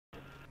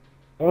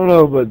I don't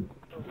know, but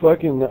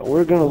fucking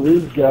we're gonna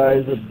lose,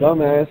 guys. A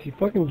dumbass. He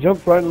fucking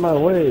jumped right in my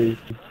way.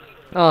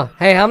 Oh,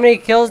 hey, how many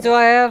kills do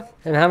I have?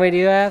 And how many do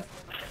you have?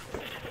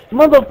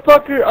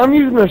 Motherfucker, I'm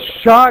using a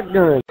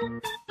shotgun.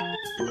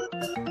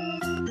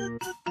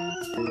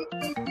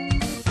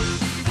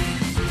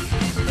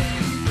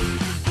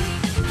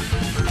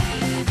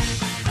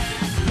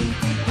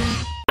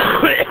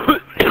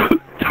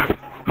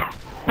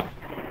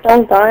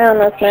 Don't die on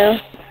us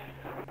now.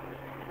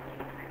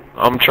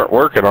 I'm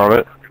working on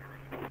it.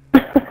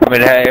 I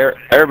mean, hey,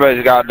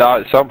 everybody's got to die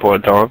at some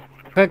point in time.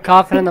 Quit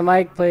coughing in the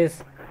mic,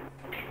 please.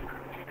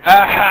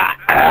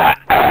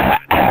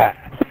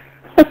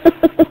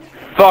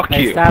 Fuck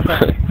Hey, you. stop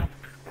it.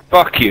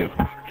 Fuck you.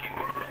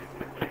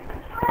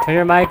 Turn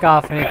your mic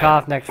off when you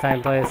cough next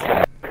time, please.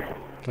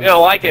 You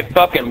don't like it?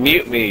 Fucking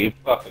mute me, you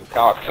fucking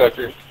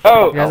cocksucker.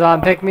 Oh! You guys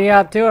want to pick me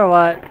up too, or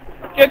what?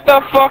 Get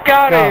the fuck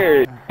out of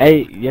here!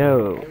 Hey,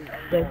 yo,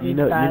 you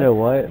know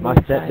what? My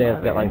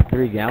stepdad's got like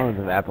 3 gallons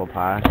of apple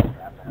pie.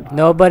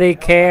 Nobody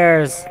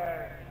cares.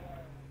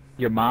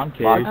 Your mom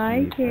cares.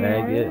 I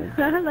care.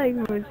 I like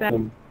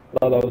moonshine.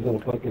 Thought I was gonna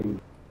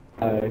fucking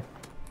die.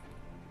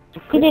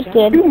 You did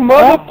good. You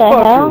What the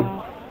motherfucker!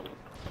 hell?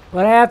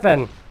 What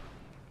happened?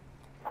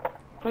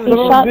 Son of a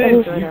shot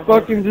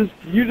bitch,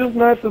 you just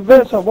not the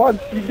best. I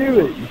watched you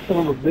do it, you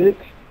son of a bitch.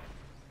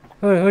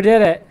 Who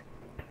did it?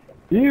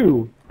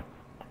 You.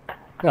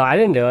 No, I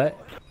didn't do it.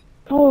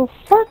 Oh,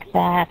 fuck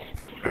that.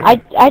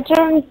 I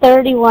turned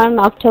 31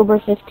 October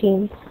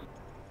 15th.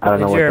 I don't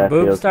know Did what your that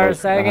boobs feels start like.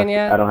 sagging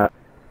yet? I don't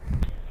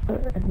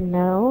have.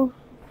 No.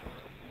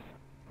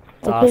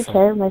 It's I take awesome.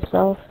 care of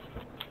myself.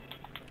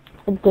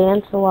 I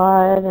dance a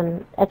lot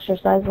and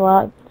exercise a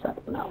lot, so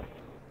no.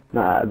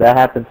 Nah, that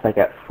happens like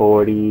at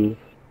 40,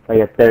 like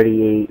at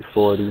 38,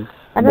 40.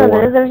 I don't know,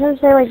 more. there's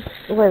just say like,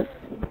 what,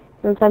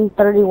 since I'm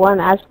 31,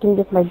 asking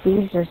if my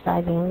boobs are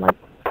sagging. Like,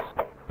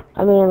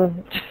 I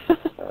mean,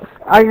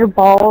 are your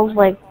balls,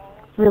 like,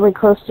 really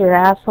close to your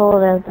asshole,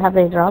 and have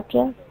they dropped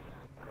yet?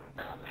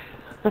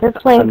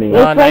 It's like, I mean, it's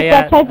No, not like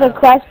yet. that type of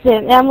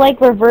question. I'm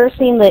like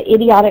reversing the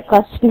idiotic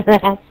question you're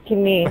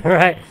asking me.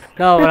 Right.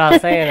 No, what I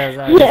was saying is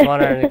I was just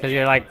wondering, because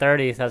you're like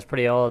 30, so that's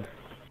pretty old.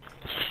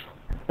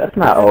 That's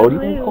not old.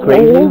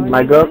 Crazy.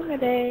 My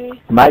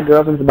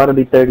girlfriend's about to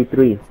be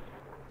 33. Yeah,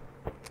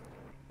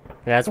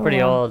 that's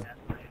pretty old.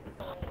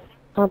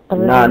 Not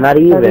 30, Nah, not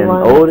even.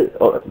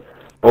 31.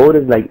 Old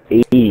is like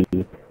 80.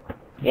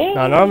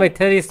 No, normally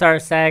titties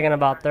start sagging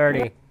about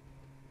 30.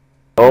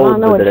 I Old,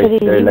 don't know but what they're, titties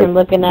they're you've like, been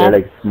looking they're at.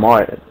 like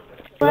smart.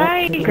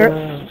 Right.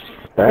 Girls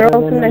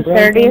in their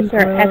 30s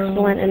are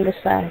excellent in the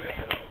sack.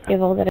 They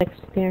have all that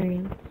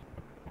experience.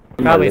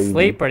 Probably Lazy.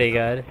 sleep pretty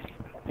good.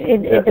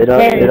 It It all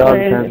depends depends if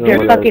on you're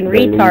whether fucking they're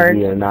lazy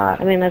retards. or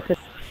not. I mean, that's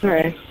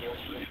right.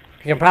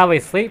 You can probably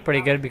sleep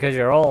pretty good because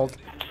you're old.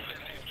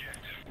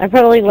 I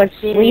probably would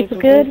sleep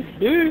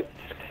good.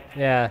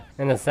 Yeah,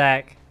 in the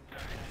sack.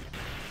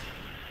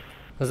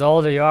 Because the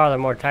older you are, the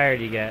more tired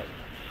you get.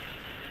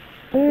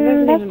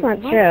 That's not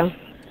true.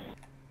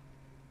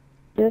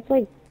 That's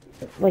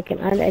like an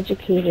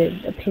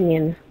uneducated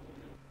opinion.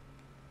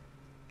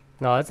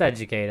 No, it's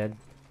educated.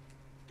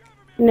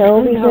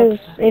 No, because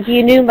if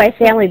you knew my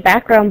family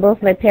background,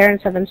 both my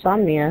parents have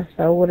insomnia.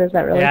 So what does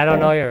that really? Yeah, I don't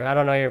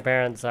say? know your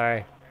parents.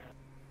 Sorry.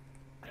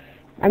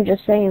 I'm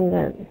just saying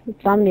that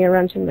insomnia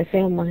runs in my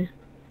family.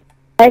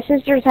 My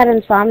sister's had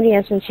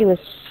insomnia since she was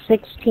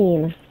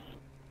 16.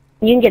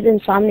 You can get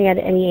insomnia at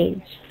any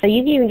age. So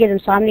you can even get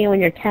insomnia when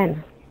you're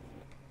 10.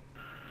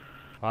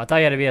 Well, I thought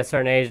you had to be a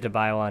certain age to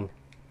buy one.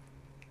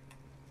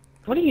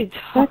 What are you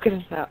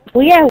talking about?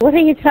 Well, yeah, what are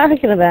you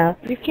talking about?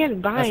 You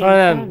can't buy That's one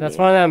of them. That's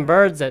one of them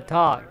birds that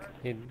talk.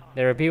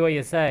 They repeat what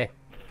you say.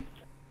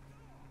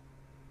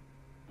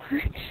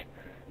 What?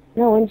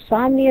 No,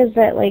 insomnia is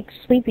that, like,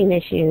 sleeping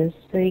issues.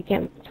 So you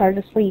can't, it's hard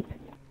to sleep.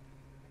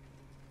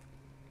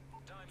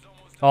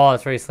 Oh,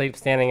 that's where you sleep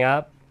standing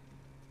up.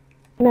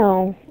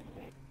 No.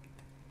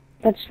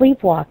 That's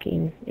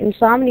sleepwalking.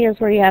 Insomnia is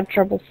where you have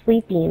trouble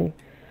sleeping.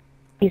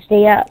 You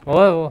stay up.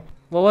 Whoa.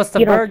 Well, what's the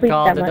You don't bird sleep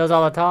called that that much. does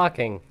all the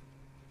talking?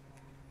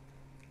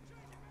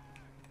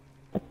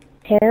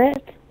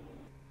 Parrot?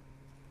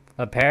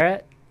 A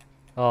parrot?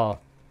 Oh.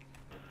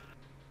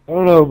 I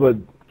don't know, but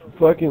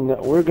fucking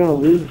we're gonna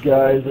lose,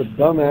 guys. A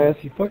dumbass.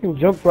 He fucking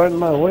jumped right in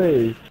my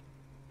way.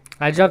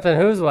 I jumped in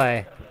whose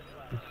way?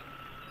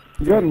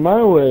 You got in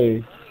my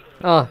way.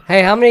 Oh,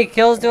 hey, how many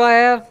kills do I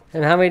have?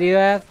 And how many do you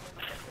have?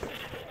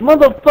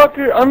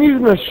 Motherfucker, I'm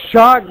using a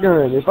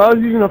shotgun. If I was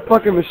using a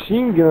fucking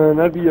machine gun,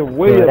 that'd be a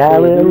way up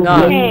there, dude.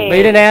 No, Hey, but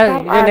you didn't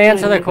stop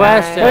answer the arguing,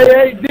 question.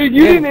 Hey, dude,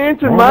 you didn't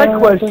answer my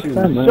question.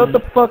 Shut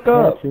the fuck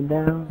up.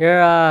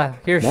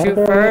 You're shoot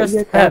first?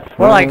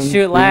 More like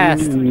shoot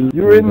last. You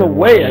were in the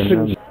way. I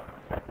couldn't.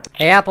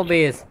 Hey,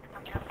 Applebee's.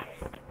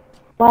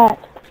 What?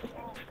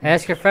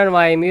 Ask your friend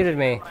why he muted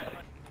me.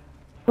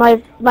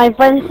 My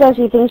friend says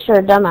he thinks you're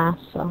a dumbass,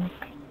 so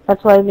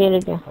that's why I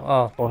muted you.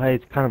 Oh. Well, hey,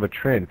 it's kind of a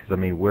trend because I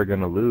mean we're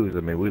gonna lose. I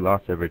mean we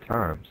lost every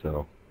time,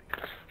 so.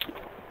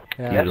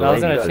 Yeah, Yeah, I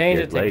was gonna ladies, change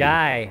yeah, it to ladies.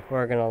 guy.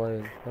 We're gonna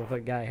lose. I'll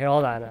put guy. Here,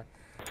 hold on.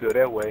 feel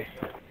that way.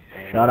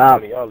 And Shut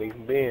up. Y'all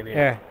even being here.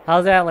 Here,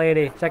 how's that,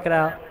 lady? Check it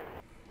out.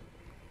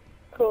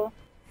 Cool.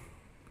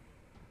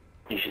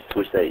 You should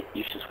switch that.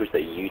 You should switch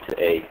that U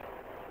to A.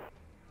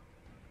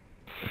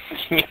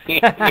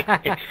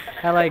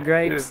 I like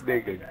grapes.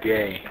 This nigga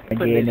gay. A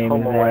Put gay this name is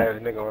homo that.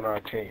 ass nigga on our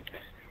team.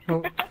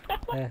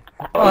 Yeah.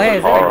 Oh, hey,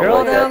 is that a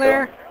girl down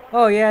there?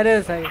 Oh, yeah, it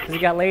is. Because you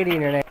got lady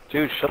in your name.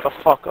 Dude, shut the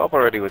fuck up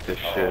already with this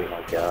shit. Oh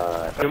my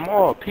god.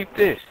 Jamal, peep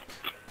this.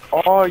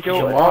 All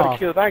Jamal. the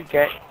kills I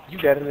got, you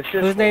got in the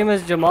system. Whose name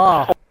is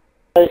Jamal?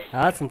 Oh,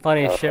 that's some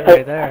funny shit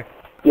right there.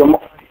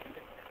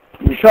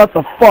 Shut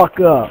the fuck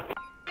up.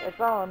 It's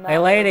all Hey,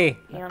 lady,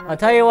 I'll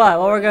tell you what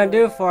we're gonna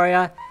do for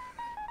you.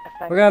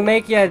 We're gonna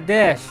make you a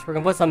dish. We're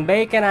gonna put some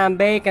bacon on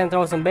bacon,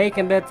 throw some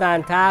bacon bits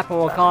on top, and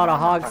we'll call it a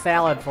hog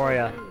salad for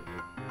you.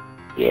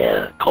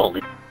 Yeah, call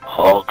it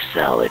hog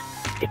salad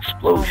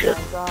explosion.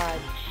 Oh my god.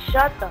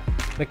 Shut the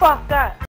Mc- fuck up.